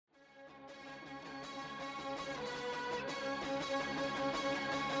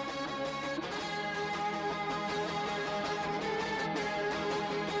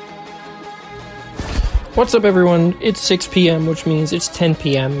What's up, everyone? It's 6 p.m., which means it's 10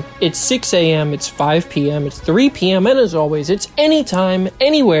 p.m. It's 6 a.m., it's 5 p.m., it's 3 p.m., and as always, it's anytime,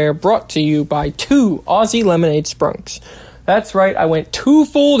 anywhere, brought to you by 2 Aussie Lemonade Sprunks. That's right, I went 2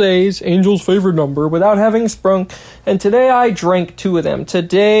 full days, Angel's favorite number, without having sprunk, and today I drank 2 of them.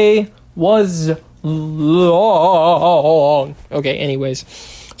 Today was long. Okay, anyways.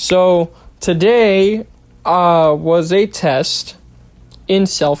 So, today was a test in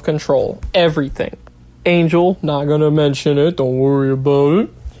self-control. Everything. Angel, not gonna mention it, don't worry about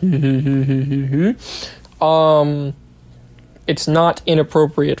it. It's not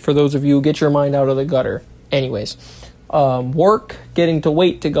inappropriate for those of you who get your mind out of the gutter. Anyways, work, getting to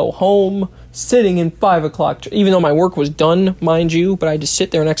wait to go home, sitting in 5 o'clock, even though my work was done, mind you, but I had to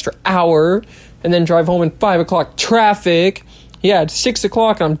sit there an extra hour, and then drive home in 5 o'clock traffic. Yeah, it's 6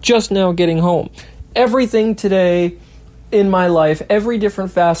 o'clock, and I'm just now getting home. Everything today in my life, every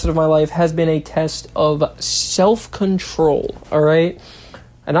different facet of my life has been a test of self-control, all right?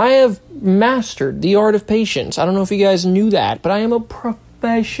 And I have mastered the art of patience. I don't know if you guys knew that, but I am a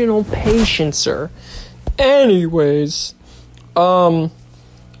professional patiencer. Anyways, my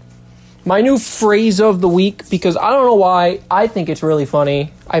new phrase of the week, because I don't know why, I think it's really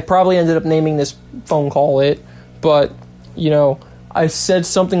funny. I probably ended up naming this phone call it, but, you know, I said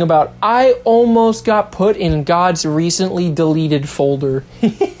something about, I almost got put in God's recently deleted folder.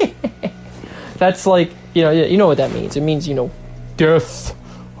 That's like, you know what that means. It means, death.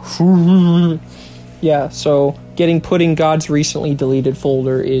 Yeah, so getting put in God's recently deleted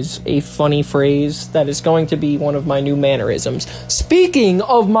folder is a funny phrase that is going to be one of my new mannerisms. Speaking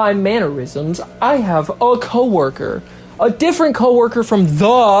of my mannerisms, I have a coworker. A different coworker from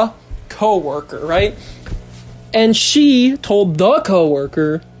the coworker, right? And she told the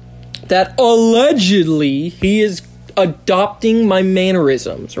coworker that allegedly he is adopting my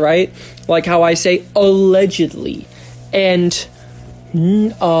mannerisms, right? Like how I say allegedly. And,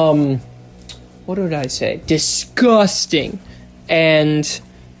 what did I say? Disgusting and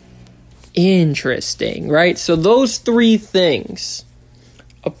interesting, right? So those 3 things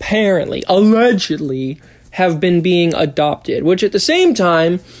apparently, allegedly, have been being adopted, which at the same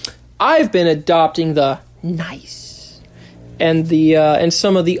time, I've been adopting the nice and the and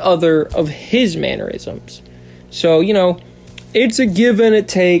some of the other of his mannerisms. So, it's a give and a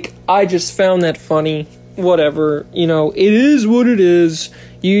take. I just found that funny. Whatever, it is what it is.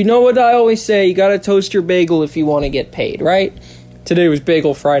 You know what I always say, you gotta toast your bagel if you want to get paid, right? Today was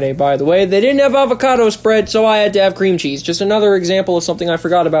Bagel Friday, by the way. They didn't have avocado spread, so I had to have cream cheese. Just another example of something I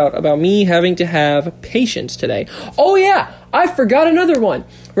forgot about me having to have patience today. Oh yeah, I forgot another one,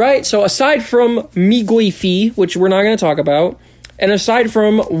 right? So aside from mi goifi, which we're not going to talk about, and aside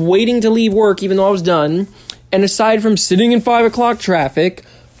from waiting to leave work even though I was done, and aside from sitting in 5 o'clock traffic,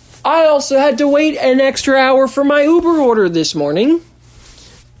 I also had to wait an extra hour for my Uber order this morning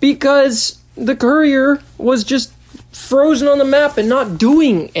because the courier was just frozen on the map and not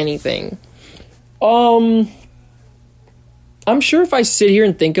doing anything. I'm sure if I sit here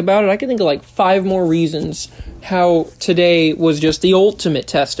and think about it, I can think of like 5 more reasons how today was just the ultimate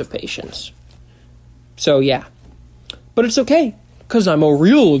test of patience. So yeah. But it's okay, because I'm a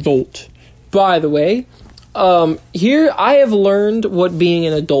real adult. By the way, here I have learned what being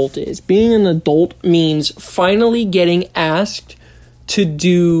an adult is. Being an adult means finally getting asked to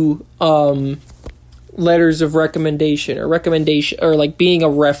do, letters of recommendation or like being a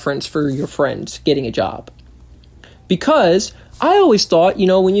reference for your friends getting a job. Because I always thought,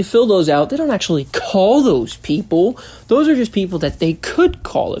 when you fill those out, they don't actually call those people. Those are just people that they could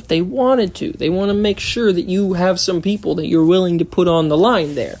call if they wanted to. They want to make sure that you have some people that you're willing to put on the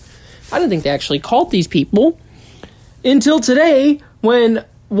line there. I didn't think they actually called these people until today when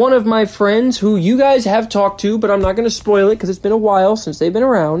one of my friends, who you guys have talked to, but I'm not going to spoil it because it's been a while since they've been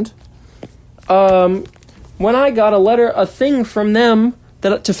around, when I got a thing from them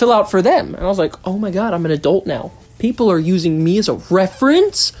to fill out for them. And I was like, oh my God, I'm an adult now. People are using me as a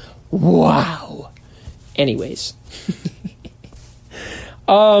reference? Wow. Anyways.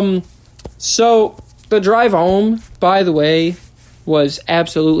 So the drive home, by the way, was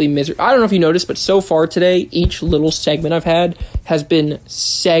absolutely miserable. I don't know if you noticed, but so far today, each little segment I've had has been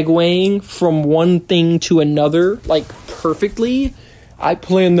segueing from one thing to another, like, perfectly. I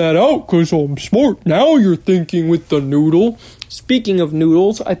planned that out because I'm smart. Now you're thinking with the noodle. Speaking of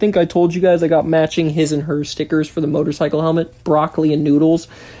noodles, I think I told you guys I got matching his and her stickers for the motorcycle helmet, broccoli and noodles.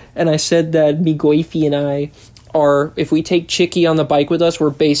 And I said that Migoifi and I are, if we take Chicky on the bike with us, we're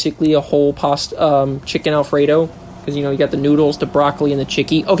basically a whole chicken Alfredo. Because, you got the noodles, the broccoli, and the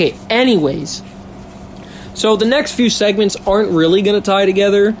Chicky. Okay, anyways. So the next few segments aren't really going to tie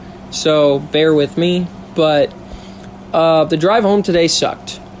together. So bear with me. But the drive home today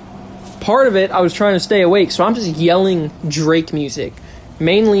sucked. Part of it, I was trying to stay awake, so I'm just yelling Drake music.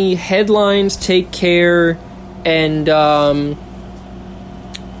 Mainly Headlines, Take Care, and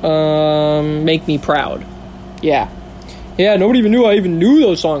Make Me Proud. Yeah, nobody even knew I even knew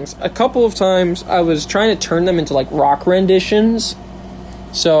those songs. A couple of times I was trying to turn them into like rock renditions,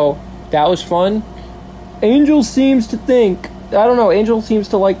 so that was fun. Angel seems to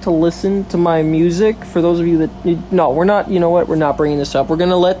like to listen to my music. For those of you that... No, we're not... You know what? We're not bringing this up. We're going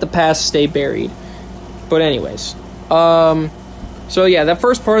to let the past stay buried. But anyways. So yeah, that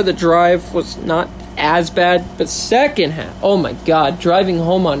first part of the drive was not as bad. But second half... Oh my god. Driving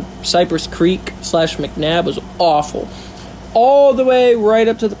home on Cypress Creek / McNabb was awful. All the way right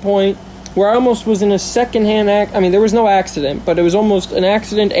up to the point where I almost was in a secondhand... I mean, there was no accident. But it was almost an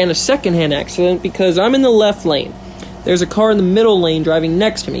accident and a secondhand accident because I'm in the left lane. There's a car in the middle lane driving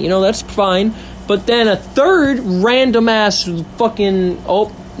next to me. You know, that's fine. But then a third random-ass fucking...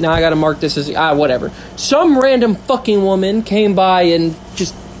 Oh, now I gotta mark this as... whatever. Some random fucking woman came by and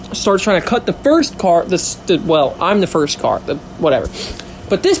just starts trying to cut the first car... Well, I'm the first car. Whatever.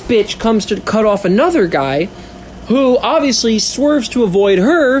 But this bitch comes to cut off another guy who obviously swerves to avoid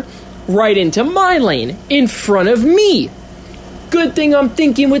her right into my lane in front of me. Good thing I'm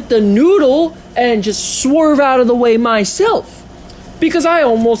thinking with the noodle... and just swerve out of the way myself. Because I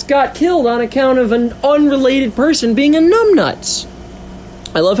almost got killed on account of an unrelated person being a numbnuts.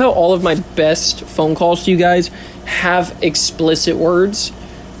 I love how all of my best phone calls to you guys have explicit words.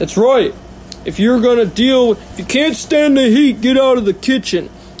 That's right. If you can't stand the heat, get out of the kitchen.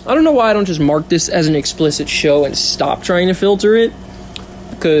 I don't know why I don't just mark this as an explicit show and stop trying to filter it.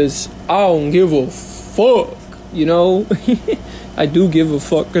 Because I don't give a fuck, you know? I do give a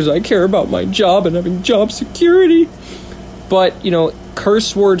fuck because I care about my job and having job security. But, you know,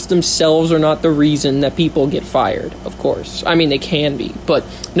 curse words themselves are not the reason that people get fired, of course. I mean, they can be. But,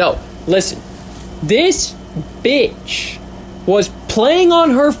 no, listen. This bitch was playing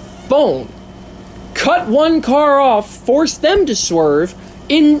on her phone, cut one car off, forced them to swerve,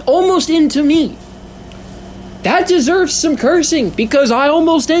 almost into me. That deserves some cursing because I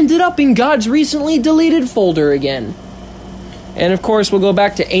almost ended up in God's recently deleted folder again. And of course, we'll go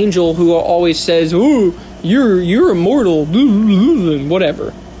back to Angel, who always says, "Ooh, you're immortal,"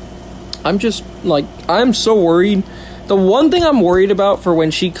 whatever. I'm just, like, I'm so worried. The one thing I'm worried about for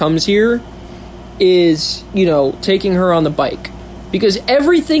when she comes here is, you know, taking her on the bike. Because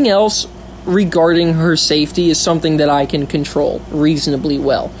everything else regarding her safety is something that I can control reasonably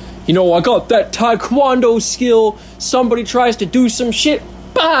well. You know, I got that taekwondo skill. Somebody tries to do some shit,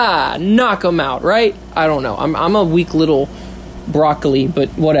 bah, knock them out, right? I don't know. I'm a weak little... broccoli, but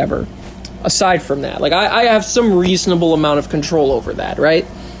whatever. Aside from that, like, I have some reasonable amount of control over that, right?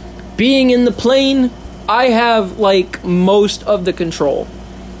 Being in the plane, I have, like, most of the control.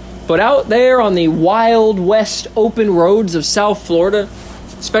 But out there on the wild west open roads of South Florida,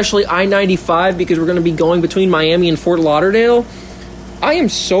 especially I-95, because we're going to be going between Miami and Fort Lauderdale, I am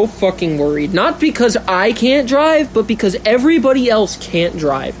so fucking worried. Not because I can't drive, but because everybody else can't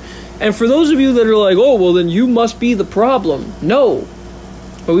drive. And for those of you that are like, oh, well, then you must be the problem. No.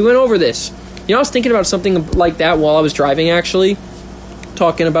 But we went over this. You know, I was thinking about something like that while I was driving, actually.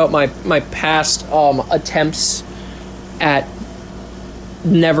 Talking about my past attempts at...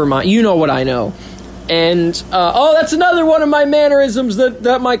 Never mind. You know what I know. And, that's another one of my mannerisms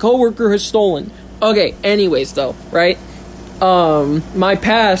that my coworker has stolen. Okay, anyways, though, right? My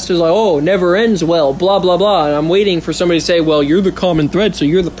past is like, oh, never ends well, blah, blah, blah. And I'm waiting for somebody to say, well, you're the common thread, so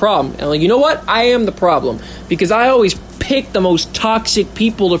you're the problem. And I'm like, you know what? I am the problem. Because I always pick the most toxic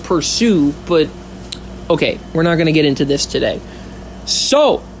people to pursue. But, okay, we're not going to get into this today.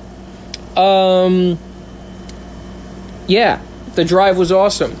 So, yeah, the drive was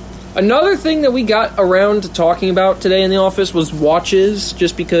awesome. Another thing that we got around to talking about today in the office was watches,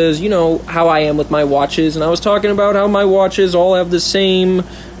 just because, you know, how I am with my watches, and I was talking about how my watches all have the same,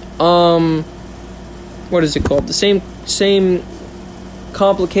 what is it called? The same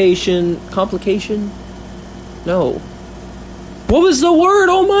complication? No. What was the word?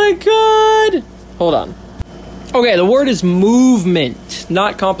 Oh my god! Hold on. Okay, the word is movement,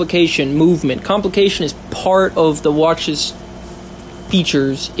 not complication, movement. Complication is part of the watch's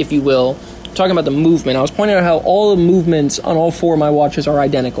features, if you will. I'm talking about the movement. I was pointing out how all the movements on all four of my watches are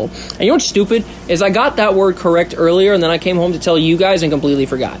identical. And you know what's stupid? Is I got that word correct earlier, and then I came home to tell you guys and completely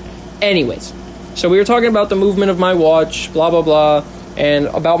forgot. Anyways, so we were talking about the movement of my watch, blah, blah, blah, and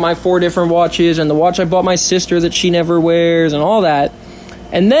about my 4 different watches, and the watch I bought my sister that she never wears, and all that.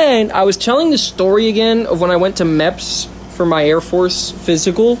 And then I was telling the story again of when I went to MEPS for my Air Force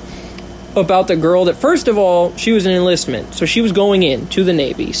physical, about the girl that, first of all, she was an enlistment, so she was going in to the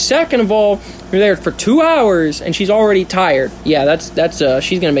Navy. Second of all, you're there for 2 hours and she's already tired. Yeah, that's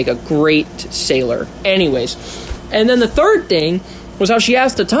she's gonna make a great sailor. Anyways, and then the third thing was how she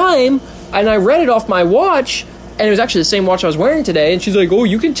asked the time, and I read it off my watch, and it was actually the same watch I was wearing today, and she's like, oh,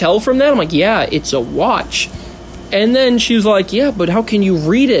 you can tell from that? I'm like, yeah, it's a watch. And then she was like, yeah, but how can you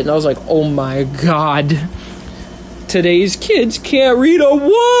read it? And I was like, oh my god. Today's kids can't read a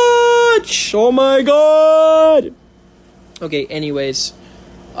watch! Oh my god! Okay, anyways.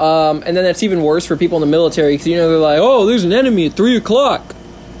 And then that's even worse for people in the military, because, they're like, oh, there's an enemy at 3 o'clock.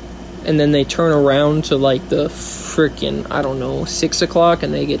 And then they turn around to, like, the frickin', 6 o'clock,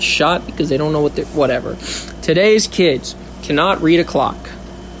 and they get shot because they don't know whatever. Today's kids cannot read a clock.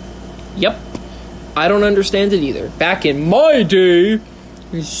 Yep. I don't understand it either. Back in my day,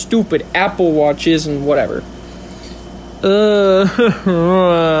 these stupid Apple Watches and whatever.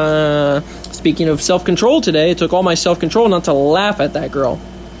 Speaking of self-control today, it took all my self-control not to laugh at that girl.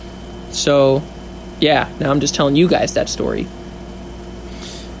 So, yeah, now I'm just telling you guys that story.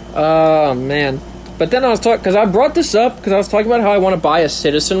 Oh, man. But then I was talking, because I brought this up, because I was talking about how I want to buy a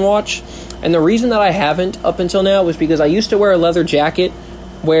Citizen watch. And the reason that I haven't up until now was because I used to wear a leather jacket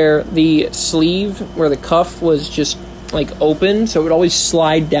where the sleeve, where the cuff was just, like, open, so it would always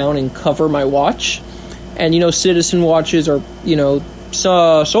slide down and cover my watch. And, Citizen watches are,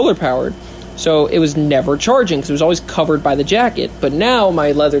 solar powered. So it was never charging because it was always covered by the jacket. But now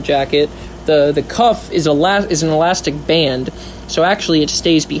my leather jacket, the cuff is an elastic band. So actually it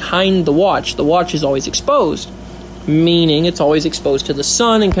stays behind the watch. The watch is always exposed, meaning it's always exposed to the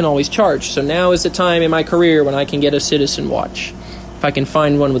sun and can always charge. So now is the time in my career when I can get a Citizen watch. If I can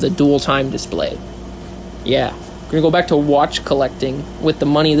find one with a dual time display. Yeah. I'm going to go back to watch collecting with the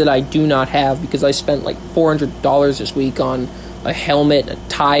money that I do not have because I spent like $400 this week on a helmet, a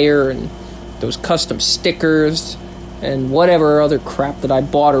tire, and those custom stickers, and whatever other crap that I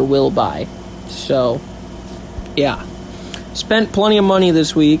bought or will buy. So, yeah. Spent plenty of money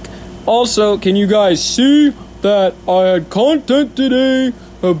this week. Also, can you guys see that I had content today?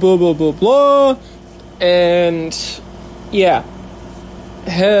 Blah, blah, blah, blah. And, yeah.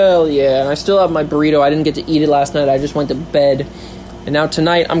 Hell yeah. And I still have my burrito. I didn't get to eat it last night. I just went to bed. And now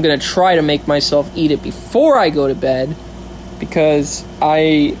tonight I'm going to try to make myself eat it before I go to bed. Because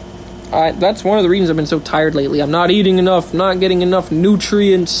that's one of the reasons I've been so tired lately. I'm not eating enough, not getting enough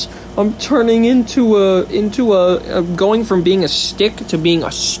nutrients. I'm turning into a going from being a stick to being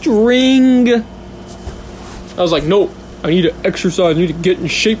a string. I was like, nope. I need to exercise. I need to get in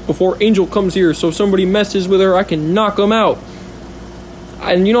shape before Angel comes here. So if somebody messes with her, I can knock them out.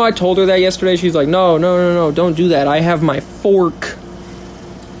 And I told her that yesterday. She's like, no, don't do that. I have my fork.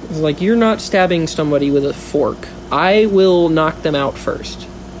 I was like, you're not stabbing somebody with a fork. I will knock them out first.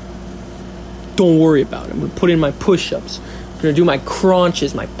 Don't worry about it. I'm going to put in my push-ups. I'm going to do my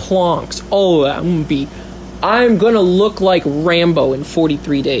crunches, my planks, all of that. I'm going to look like Rambo in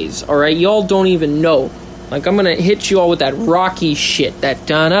 43 days, all right? Y'all don't even know. Like, I'm going to hit you all with that Rocky shit, that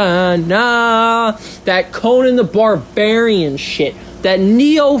da-na-na, that Conan the Barbarian shit. That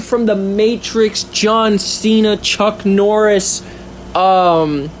Neo from The Matrix, John Cena, Chuck Norris,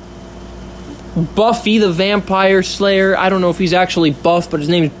 Buffy the Vampire Slayer. I don't know if he's actually buff, but his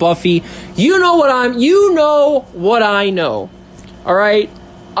name's Buffy. You know what I know. Alright?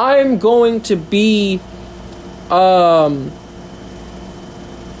 I'm going to be,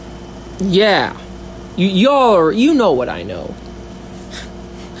 yeah. You know what I know.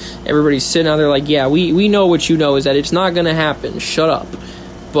 Everybody's sitting out there like, yeah, we know what you know is that it's not going to happen. Shut up.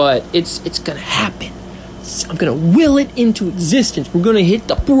 But it's going to happen. I'm going to will it into existence. We're going to hit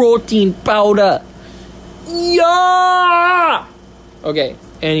the protein powder. Yeah! Okay,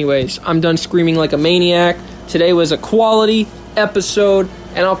 anyways, I'm done screaming like a maniac. Today was a quality episode,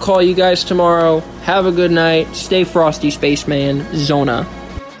 and I'll call you guys tomorrow. Have a good night. Stay frosty, spaceman. Zona.